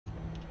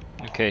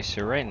Okay,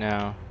 so right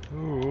now,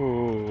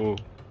 I'm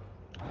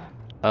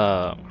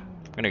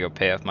gonna go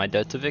pay off my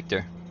debt to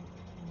Victor,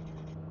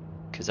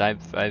 cause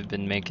I've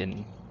been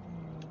making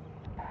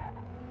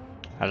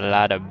a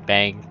lot of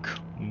bank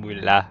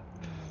moolah,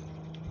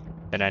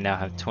 and I now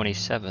have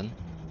 27,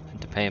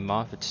 and to pay him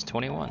off, it's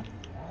 21.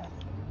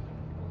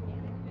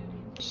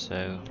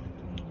 So,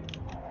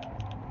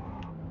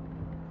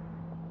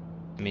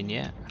 I mean,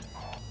 yeah.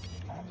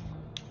 I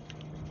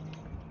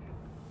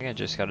think I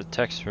just got a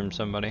text from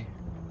somebody.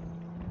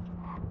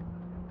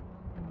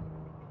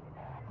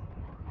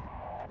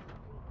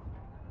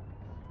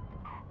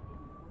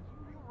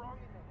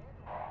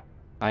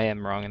 I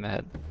am wrong in the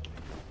head.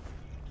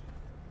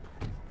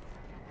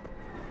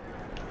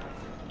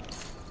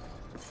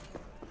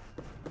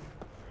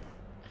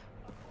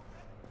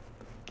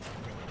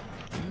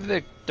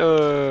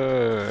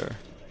 Victor!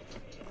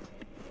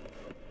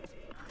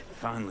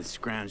 Finally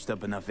scrounged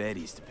up enough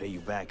eddies to pay you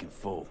back in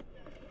full.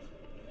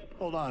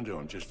 Hold on to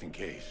them just in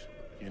case.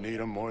 You need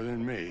them more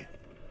than me.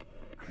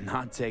 I'm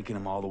not taking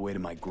them all the way to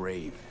my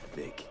grave,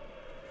 Vic.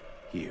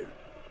 Here.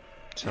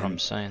 That's what I'm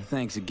saying.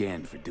 Thanks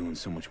again for doing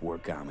so much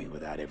work on me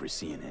without ever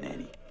seeing an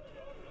eddy.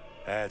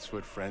 That's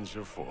what friends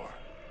are for.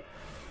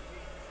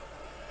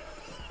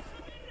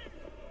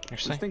 I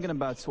was thinking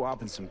about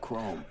swapping some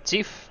chrome.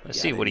 Let's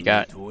see what he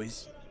got.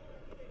 Toys?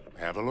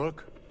 Have a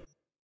look.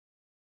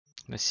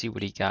 Let's see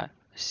what he got.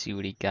 Let's see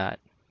what he got.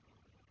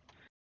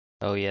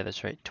 Oh yeah,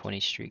 that's right. 20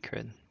 street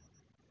cred.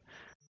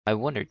 I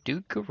wonder,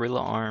 do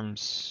gorilla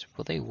arms,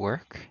 will they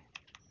work?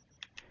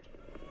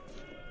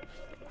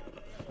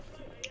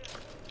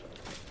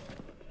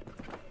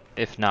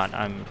 If not,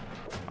 I'm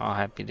all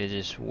happy to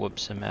just whoop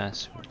some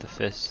ass with the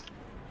fist.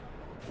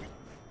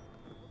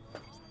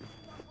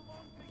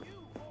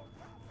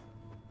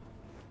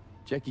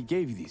 Jackie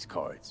gave you these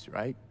cards,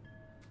 right?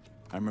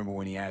 I remember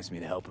when he asked me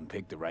to help him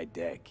pick the right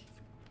deck.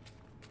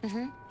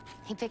 Mm-hmm.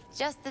 He picked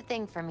just the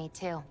thing for me,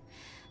 too.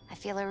 I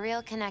feel a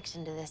real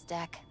connection to this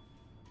deck.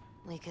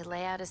 We could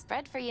lay out a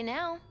spread for you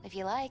now, if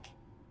you like.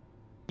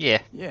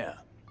 Yeah. Yeah.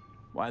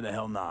 Why the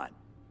hell not?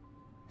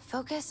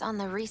 Focus on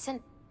the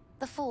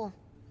Fool.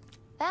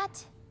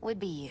 That would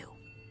be you.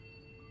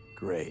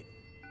 Great.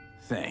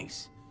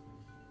 Thanks.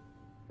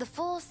 The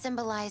Fool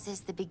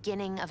symbolizes the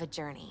beginning of a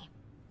journey.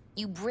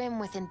 You brim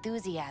with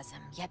enthusiasm,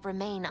 yet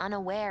remain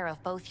unaware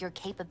of both your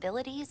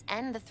capabilities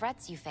and the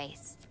threats you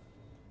face.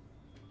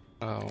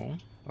 Oh,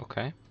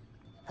 okay.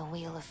 The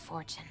Wheel of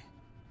Fortune.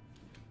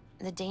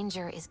 The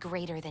danger is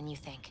greater than you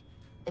think.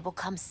 It will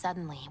come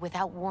suddenly,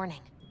 without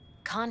warning.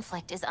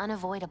 Conflict is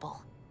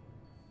unavoidable.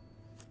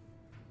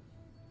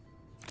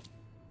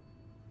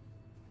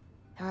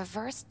 The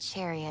reversed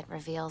chariot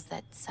reveals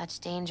that such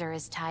danger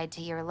is tied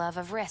to your love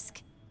of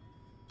risk.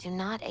 Do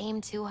not aim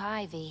too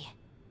high, V.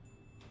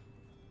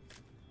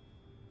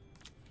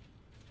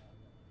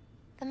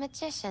 The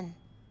Magician.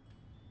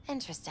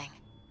 Interesting.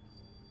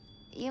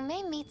 You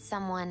may meet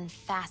someone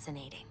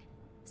fascinating.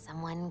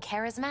 Someone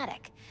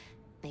charismatic.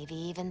 Maybe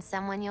even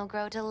someone you'll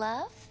grow to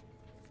love?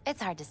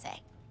 It's hard to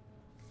say.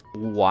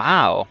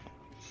 Wow.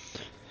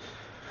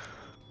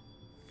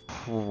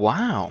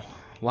 Wow.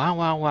 Wow,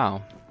 wow,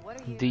 wow.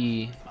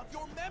 The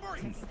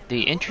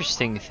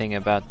interesting thing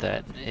about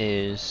that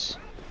is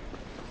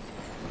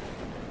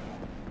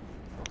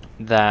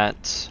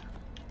that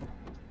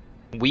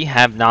we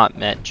have not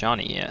met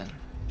Johnny yet.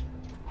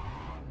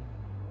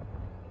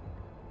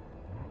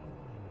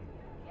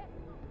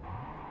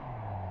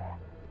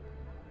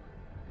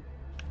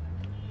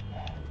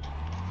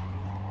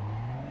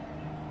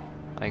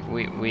 Like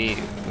we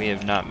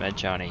have not met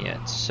Johnny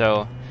yet.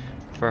 So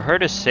for her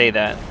to say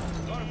that,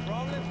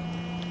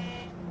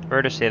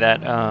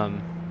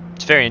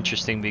 it's very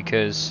interesting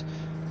because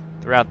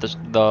throughout the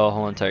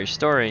whole entire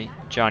story,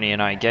 Johnny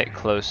and I get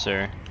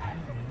closer,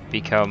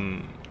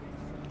 become,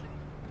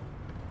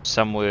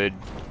 some would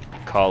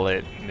call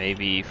it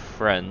maybe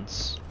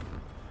friends.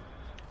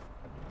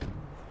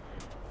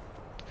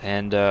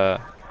 And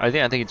I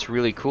think it's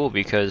really cool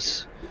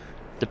because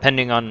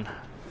depending on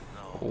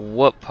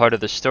what part of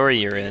the story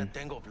you're in,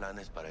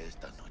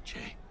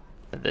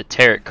 the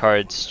tarot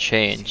cards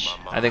change.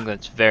 I think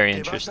that's very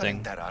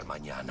interesting.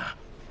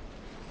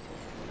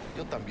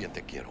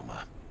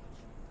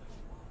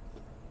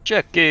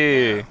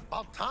 Jackie!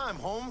 About time,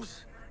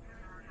 Holmes.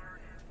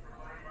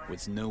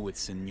 What's new with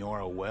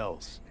Senora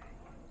Wells?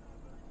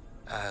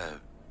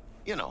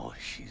 You know,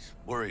 she's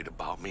worried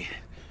about me.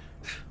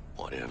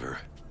 Whatever.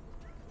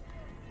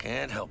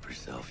 Can't help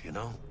herself, you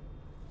know?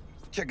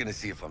 Checking to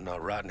see if I'm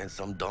not rotting in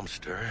some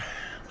dumpster,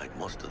 like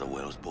most of the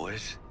Wells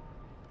boys.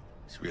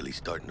 It's really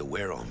starting to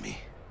wear on me.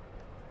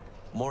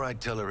 More I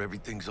tell her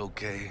everything's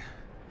okay,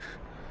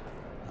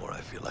 more I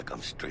feel like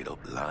I'm straight up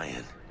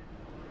lying.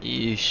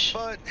 Yeesh.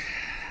 But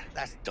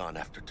that's done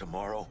after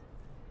tomorrow.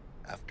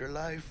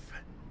 Afterlife,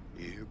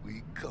 here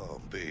we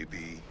come,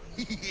 baby.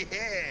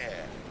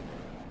 Yeah!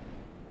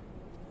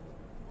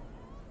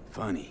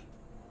 Funny.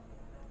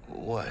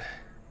 What?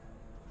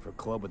 For a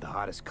club with the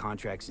hottest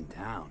contracts in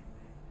town,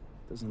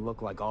 doesn't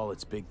look like all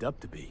it's bigged up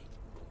to be.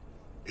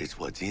 It's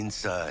what's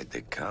inside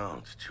that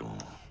counts, June.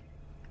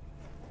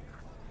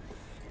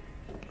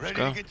 Ready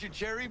go. to get your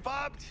cherry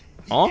popped?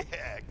 Huh?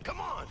 Yeah, come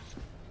on.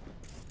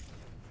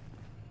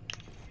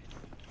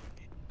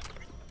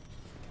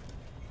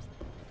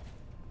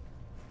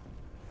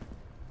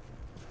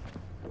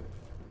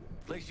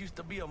 Place used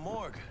to be a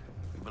morgue.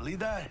 You believe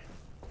that?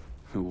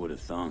 Who would have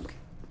thunk?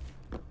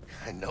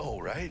 I know,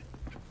 right?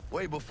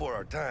 Way before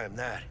our time,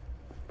 that.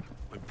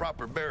 When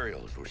proper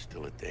burials were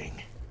still a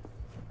thing.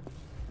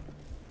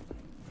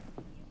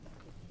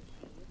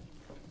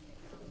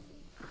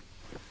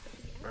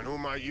 And who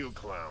might you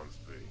clowns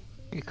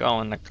be? You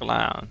calling the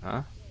clown,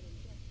 huh?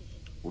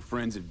 We're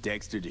friends of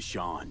Dexter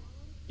Deshawn.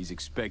 He's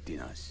expecting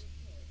us.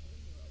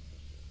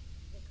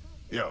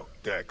 Yo,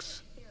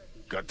 Dex.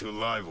 Got two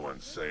live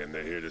ones saying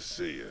they're here to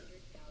see you.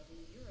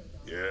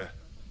 Yeah?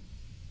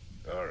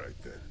 All right,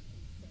 then.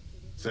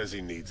 Says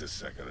he needs a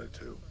second or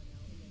two.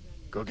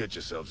 Go get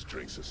yourselves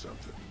drinks or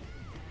something.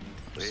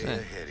 Way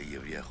ahead of you,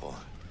 viejo.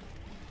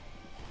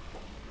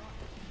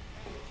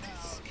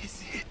 This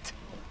is it.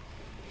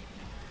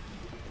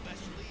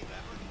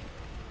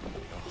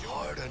 The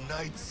heart of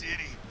Night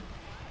City.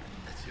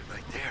 That's it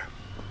right there.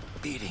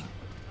 Beating.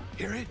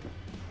 Hear it?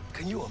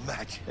 Can you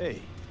imagine?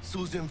 Hey.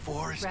 Susan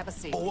Forrest, Grab a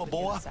seat. Boa We'll be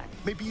in a Boa, sec.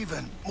 maybe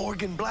even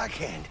Morgan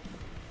Blackhand.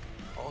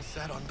 All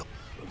sat on the...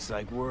 Looks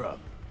like we're up.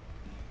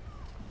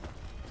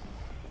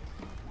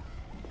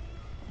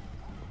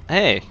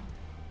 Hey,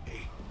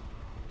 Hey,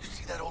 you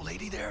see that old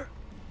lady there?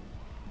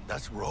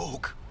 That's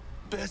Rogue.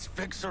 Best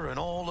fixer in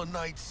all of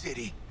Night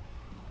City.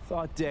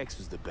 Thought Dex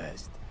was the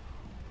best.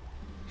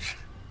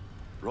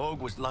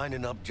 Rogue was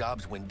lining up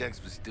jobs when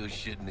Dex was still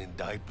shitting in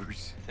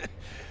diapers.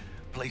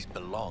 Place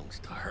belongs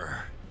to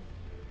her.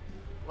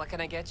 What can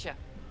I get you?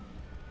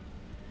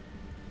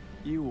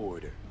 You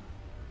order.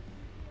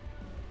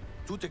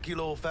 2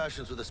 tequila old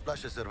fashions with a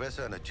splash of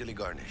cerveza and a chili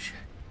garnish.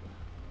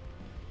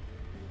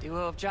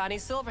 Duo of Johnny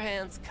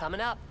Silverhands coming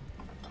up.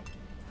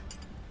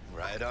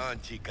 Right on,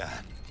 chica.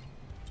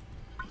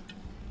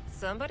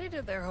 Somebody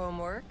did their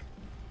homework.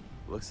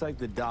 Looks like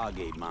the dog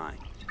ate mine.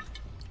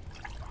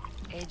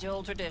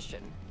 Age-old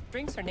tradition.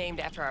 Drinks are named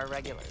after our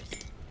regulars.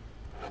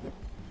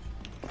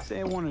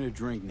 Say I wanted a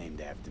drink named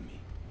after me.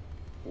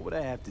 What would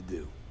I have to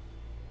do?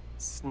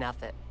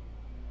 Snuff it.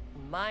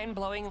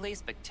 Mind-blowingly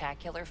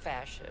spectacular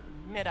fashion.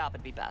 Mid-op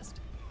would be best.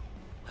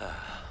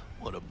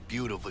 What a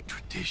beautiful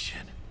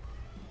tradition.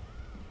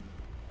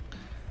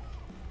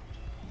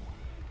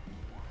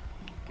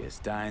 Guess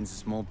dying's a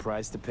small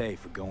price to pay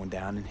for going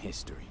down in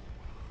history.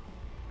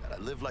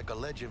 Gotta live like a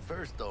legend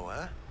first, though,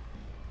 huh?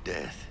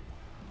 Death.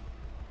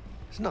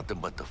 It's nothing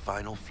but the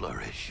final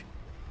flourish.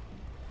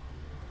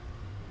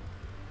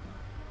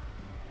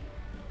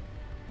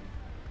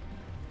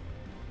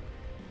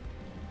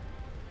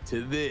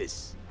 To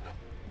this.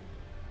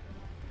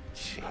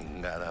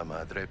 Chingada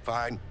madre.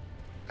 Fine.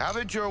 Have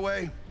it your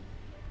way.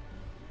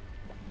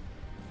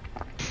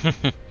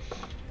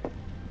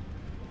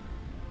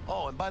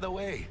 Oh, and by the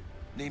way,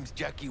 name's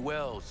Jackie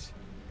Wells.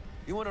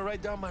 You want to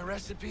write down my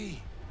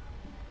recipe?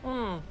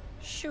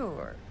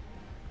 Sure.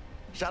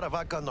 Shot of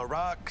vodka on the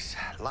rocks,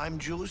 lime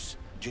juice,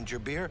 ginger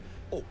beer.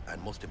 Oh,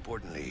 and most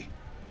importantly,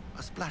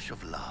 a splash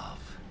of love.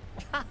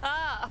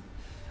 Haha!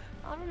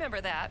 I'll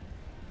remember that.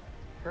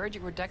 Heard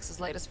you were Dex's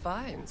latest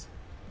finds.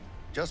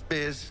 Just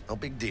biz, no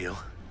big deal.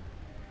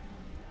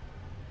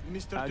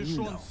 Mr. How do you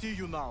know? Deshawn, see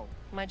you now.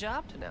 My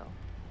job to know.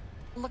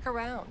 Look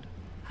around.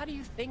 How do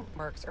you think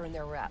mercs earn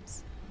their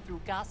reps?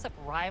 Through gossip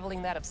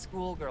rivaling that of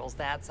schoolgirls,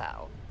 that's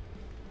how.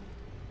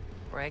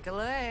 Break a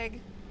leg.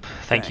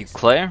 thank you, Thanks.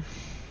 Claire.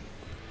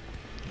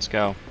 Let's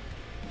go.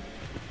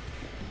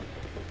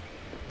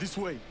 This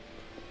way.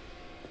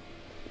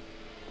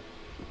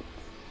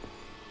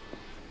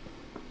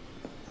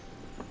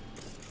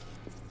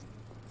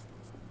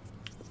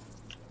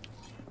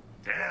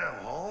 Damn,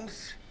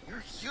 Holmes.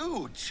 You're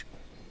huge.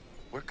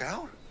 Work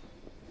out?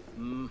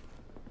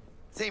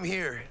 Same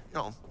here. You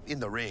know, in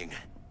the ring.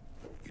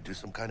 You do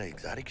some kind of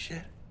exotic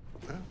shit?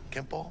 Huh?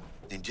 Kempo?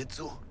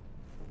 Ninjutsu?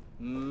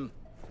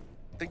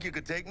 Think you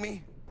could take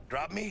me?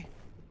 Drop me?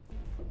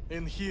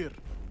 In here.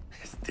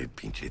 Este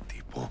pinche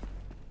tipo.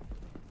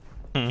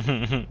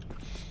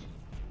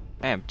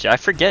 Man, I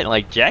forget,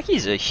 like,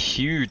 Jackie's a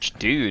huge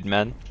dude,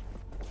 man.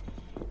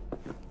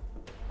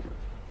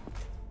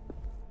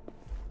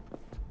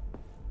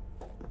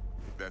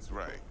 That's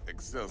right,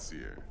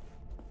 Excelsior.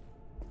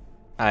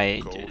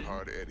 I Cold did.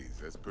 hard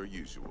eddies, as per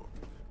usual.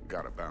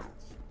 Gotta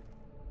bounce.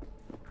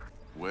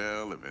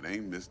 Well, if it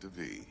ain't Mr.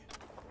 V.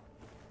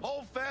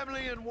 Whole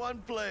family in one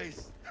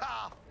place.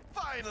 Ha!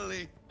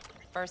 Finally!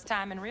 First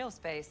time in real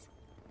space.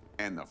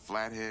 And the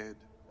flathead?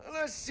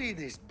 Let's see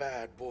this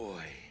bad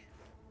boy.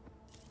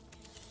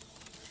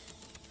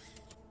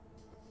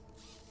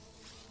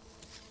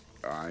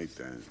 Alright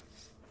then.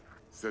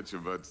 Set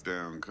your butts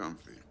down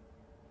comfy.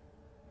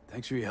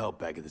 Thanks for your help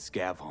back at the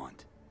scav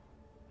haunt.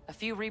 A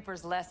few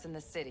Reapers less in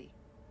the city.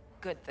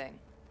 Good thing.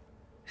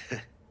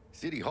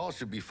 City Hall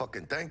should be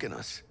fucking thanking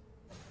us.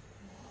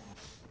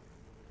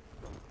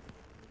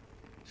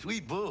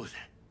 Sweet booth.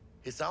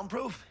 It's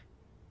soundproof?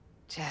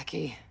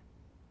 Jackie.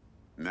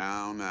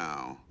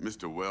 Now,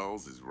 Mr.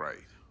 Wells is right.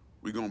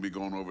 We're gonna be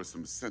going over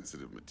some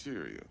sensitive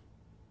material.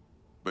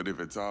 But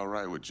if it's all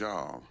right with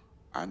y'all,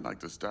 I'd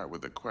like to start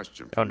with a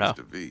question for Oh no.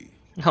 Mr. V.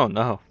 Oh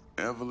no.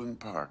 Evelyn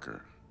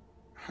Parker,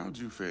 how'd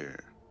you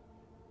fare?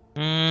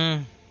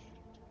 I'm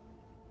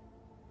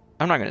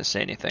not gonna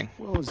say anything.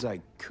 Well, as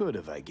I could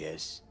have, I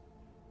guess.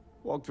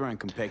 Walked around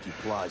Konpeki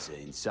Plaza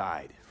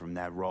inside from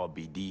that raw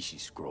BD she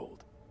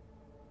scrolled.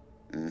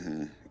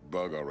 Mm-hmm.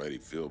 Bug already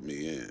filled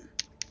me in.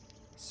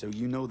 So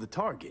you know the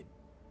target.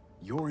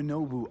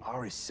 Yorinobu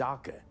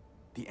Arasaka,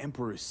 the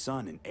Emperor's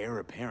son and heir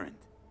apparent.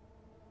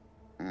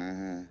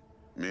 Mm-hmm.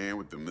 Man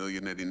with the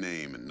millionaire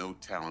name and no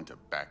talent to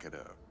back it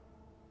up.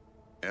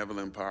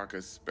 Evelyn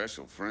Parker's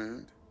special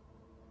friend?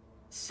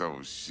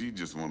 So she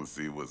just want to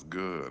see what's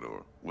good,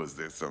 or was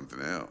there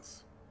something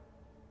else?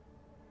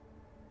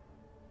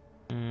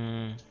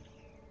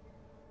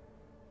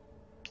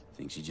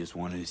 Think she just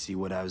wanted to see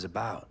what I was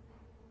about.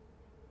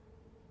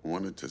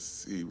 Wanted to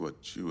see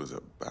what you was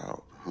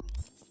about, huh?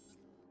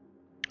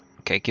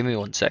 Okay, give me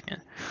 1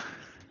 second.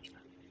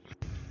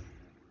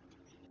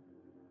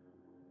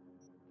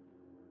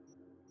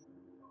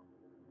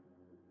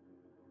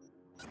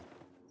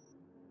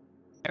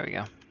 There we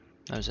go.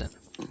 That was it.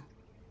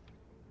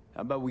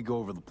 How about we go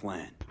over the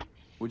plan?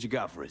 What you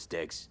got for us,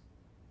 Dex?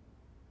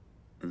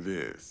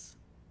 This.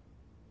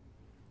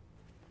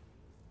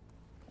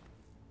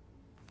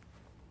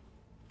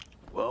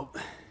 Well,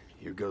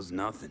 here goes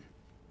nothing.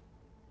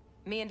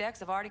 Me and Dex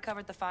have already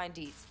covered the fine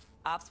deets.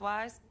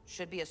 Ops-wise,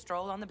 should be a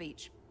stroll on the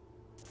beach.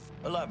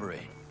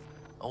 Elaborate.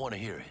 I want to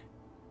hear it.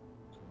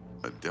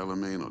 A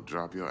Delamain will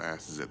drop your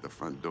asses at the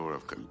front door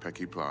of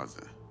Konpeki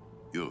Plaza.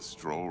 You'll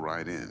stroll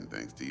right in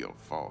thanks to your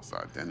false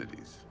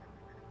identities.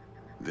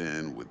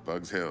 Then, with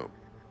Bug's help,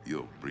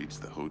 you'll breach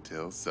the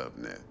hotel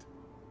subnet.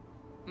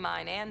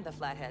 Mine and the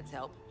Flatheads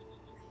help.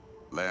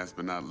 Last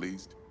but not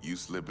least, you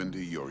slip into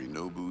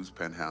Yorinobu's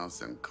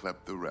penthouse and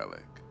clep the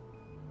relic.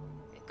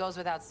 It goes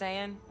without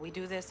saying, we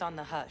do this on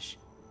the hush.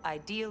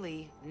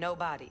 Ideally, no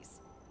bodies.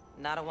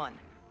 Not a one.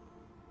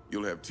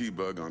 You'll have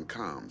T-Bug on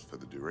comms for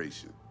the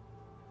duration.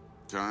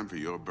 Time for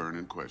your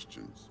burning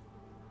questions.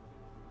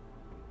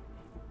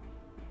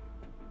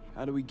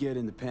 How do we get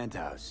in the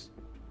penthouse?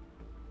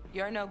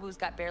 Yorinobu's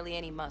got barely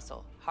any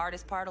muscle.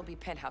 Hardest part will be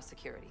penthouse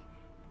security.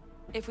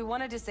 If we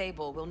want to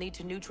disable, we'll need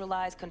to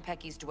neutralize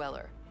Konpeki's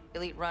dweller.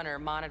 Elite runner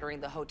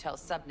monitoring the hotel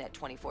subnet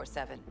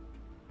 24/7.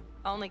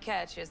 Only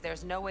catch is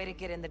there's no way to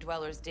get in the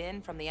dweller's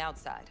den from the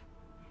outside.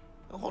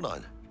 Now, hold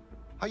on.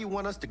 How you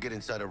want us to get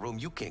inside a room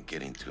you can't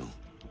get into?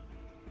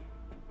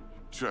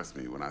 Trust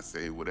me when I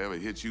say whatever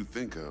hit you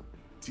think of,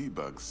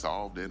 T-Bug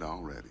solved it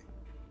already.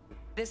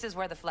 This is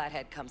where the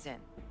Flathead comes in.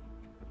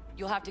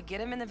 You'll have to get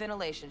him in the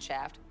ventilation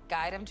shaft,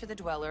 guide him to the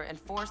dweller, and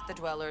force the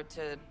dweller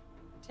to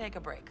take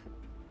a break.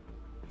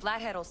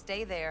 Flathead will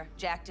stay there,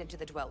 jacked into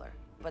the dweller.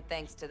 But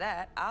thanks to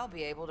that, I'll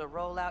be able to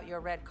roll out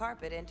your red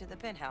carpet into the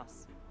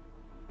penthouse.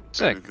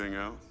 Sick. Anything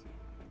else?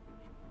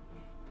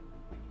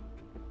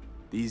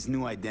 These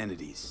new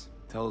identities.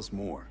 Tell us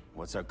more.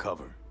 What's our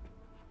cover?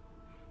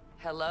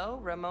 Hello,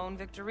 Ramon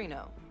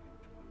Victorino.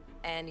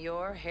 And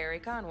you're Harry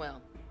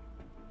Conwell.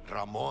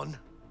 Ramon?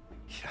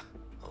 Yeah,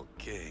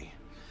 okay.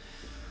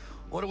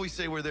 What do we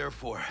say we're there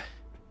for?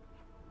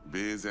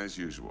 Biz as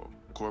usual.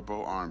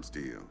 Corpo arms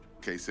deal.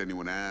 In case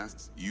anyone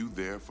asks, you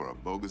there for a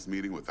bogus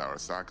meeting with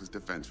Arasaka's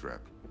defense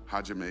rep,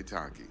 Hajime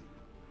Taki.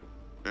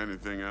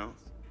 Anything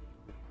else?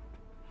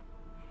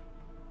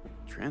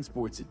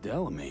 Transport's a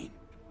Delamain.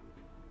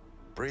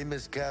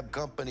 Primus Cab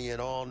Company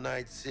in All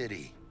Night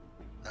City.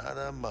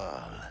 Nada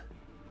mal.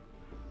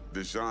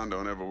 Deshaun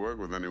don't ever work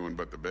with anyone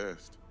but the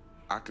best.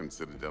 I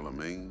consider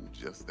Delamain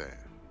just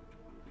that.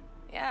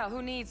 Yeah,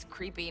 who needs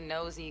creepy,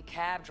 nosy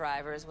cab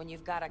drivers when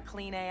you've got a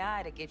clean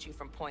AI to get you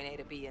from point A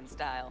to B in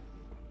style?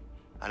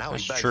 And how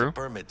That's he bags true. a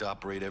permit to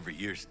operate every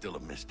year is still a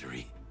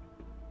mystery.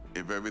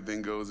 If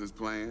everything goes as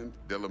planned,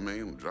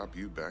 Delamain will drop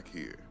you back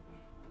here.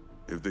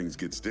 If things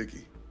get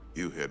sticky,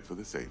 you head for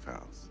the safe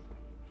house.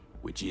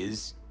 Which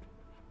is?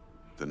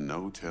 The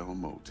no-tell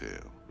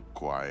motel.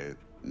 Quiet,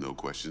 no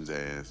questions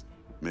asked.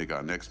 Make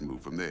our next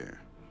move from there.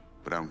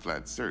 But I'm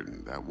flat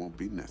certain that won't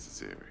be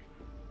necessary.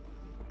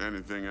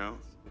 Anything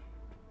else?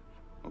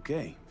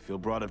 Okay, feel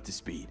brought up to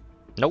speed.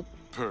 Nope.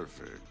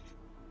 Perfect.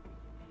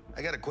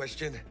 I got a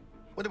question.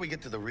 When do we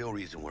get to the real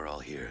reason we're all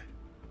here?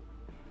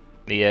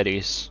 The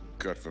Eddies.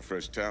 Cut for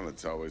fresh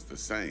talent's always the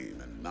same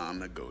and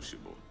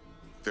non-negotiable.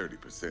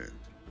 30%.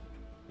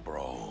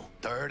 Bro,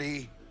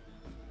 30?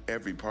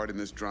 Every part in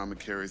this drama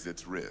carries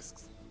its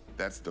risks.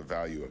 That's the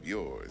value of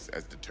yours,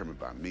 as determined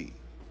by me.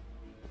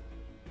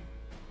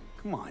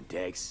 Come on,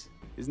 Dex.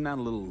 Isn't that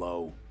a little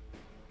low?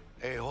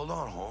 Hey, hold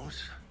on,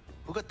 Holmes.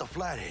 Who got the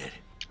Flathead?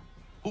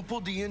 Who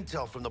pulled the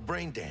intel from the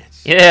brain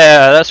dance?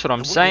 Yeah, that's what I'm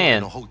And we're going in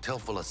saying. a hotel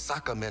full of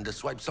soccer men to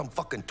swipe some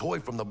fucking toy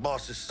from the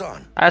boss's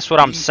son. That's what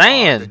I'm We are the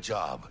saying.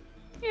 job.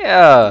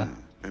 Yeah.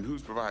 And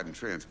who's providing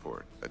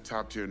transport? A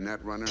top-tier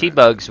net runner?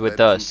 T-Bug's and with Red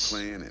Boot us.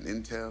 Clan and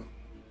Intel?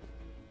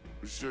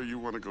 You sure you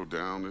want to go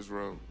down this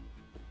road?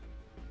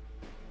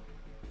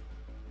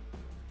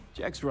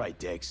 Jack's right,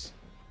 Dex.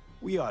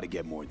 We ought to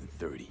get more than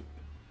 30.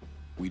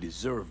 We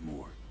deserve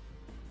more.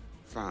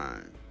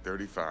 Fine,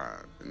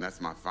 35, and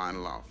that's my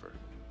final offer.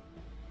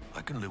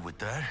 I can live with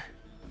that.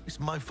 It's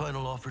my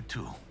final offer,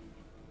 too.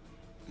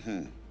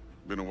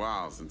 Been a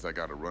while since I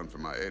got a run for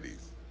my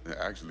eddies.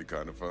 They're actually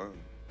kind of fun.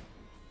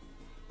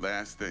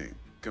 Last thing,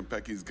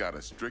 Konpeki's got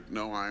a strict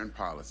no-iron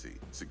policy.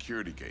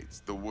 Security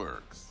gates, the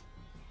works.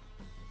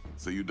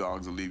 So you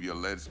dogs will leave your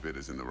lead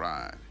spitters in the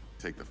ride.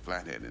 Take the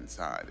flathead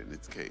inside in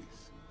its case.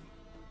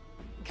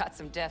 Got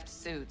some deft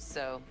suits,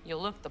 so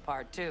you'll look the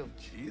part, too.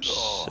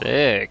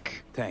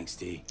 Sick. Thanks,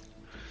 T.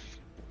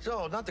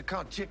 So, not to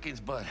count chickens,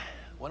 but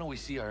why don't we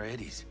see our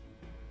eddies?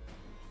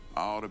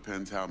 All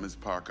depends how Miss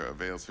Parker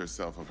avails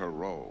herself of her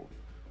role.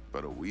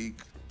 But a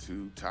week,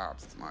 2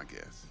 tops is my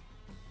guess.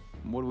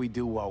 What do we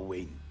do while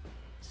waiting?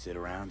 Sit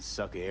around,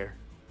 suck air?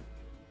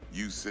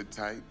 You sit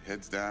tight,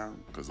 heads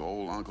down, because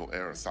old Uncle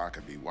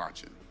Arasaka be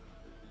watching.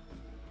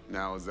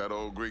 Now, as that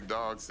old Greek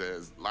dog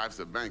says, life's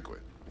a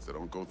banquet, so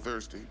don't go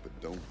thirsty, but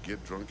don't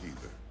get drunk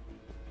either.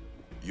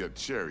 Your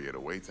chariot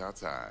awaits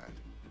outside.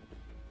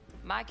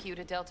 My cue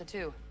to Delta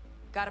 2.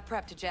 Gotta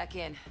prep to jack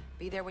in.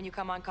 Be there when you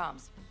come on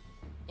comms.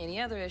 Any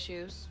other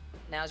issues,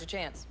 now's your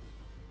chance.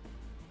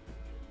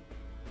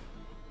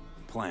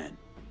 Plan.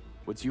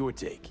 What's your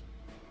take?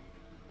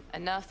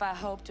 Enough, I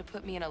hope, to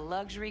put me in a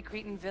luxury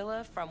Cretan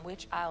villa from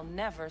which I'll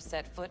never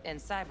set foot in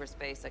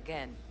cyberspace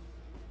again.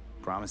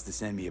 Promise to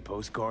send me a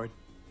postcard?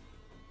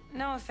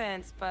 No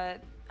offense,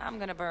 but I'm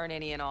gonna burn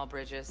any and all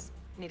bridges.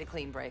 Need a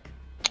clean break.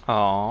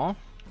 Aww.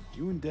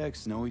 You and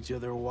Dex know each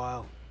other a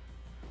while?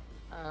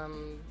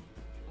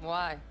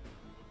 Why?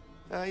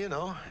 You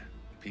know,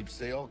 peeps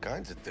say all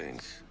kinds of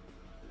things.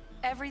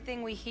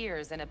 Everything we hear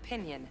is an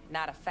opinion,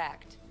 not a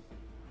fact.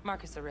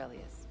 Marcus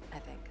Aurelius, I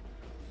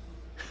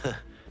think.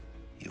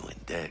 You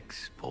and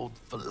Dex, both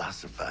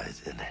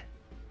philosophizing.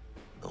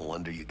 No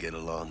wonder you get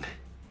along.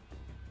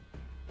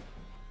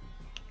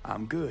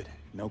 I'm good.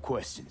 No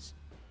questions.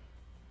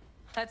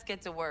 Let's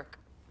get to work.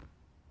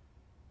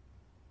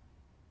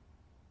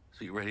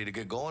 So you ready to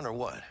get going or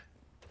what?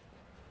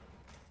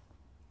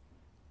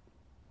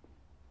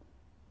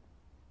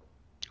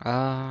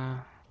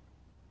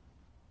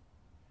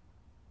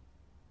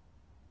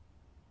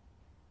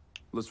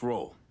 Let's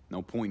roll.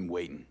 No point in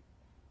waiting.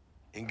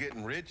 In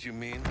getting rich, you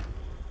mean?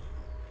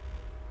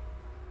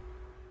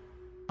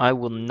 I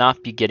will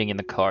not be getting in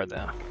the car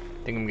though.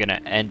 I think I'm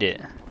gonna end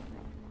it.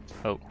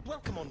 Oh.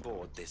 Welcome on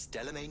board this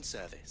Delamain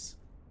service.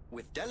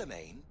 With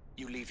Delamain,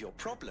 you leave your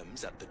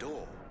problems at the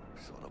door.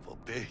 Son of a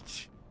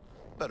bitch.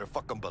 Better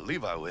fucking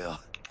believe I will.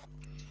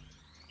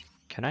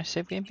 Can I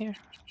save game here?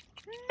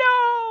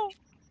 No!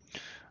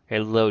 Okay,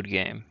 load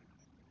game.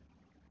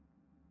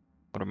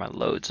 What are my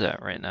loads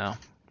at right now?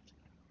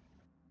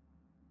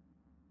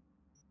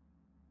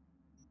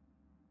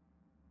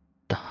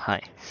 The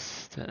heist.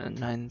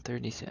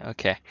 9:30.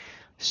 Okay,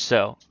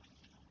 so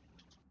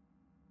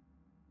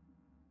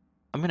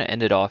I'm gonna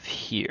end it off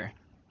here,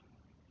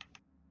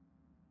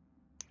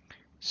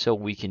 so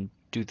we can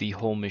do the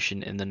whole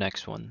mission in the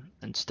next one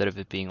instead of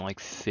it being like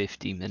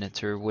 50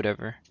 minutes or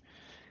whatever.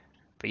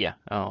 But yeah,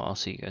 I'll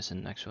see you guys in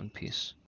the next one. Peace.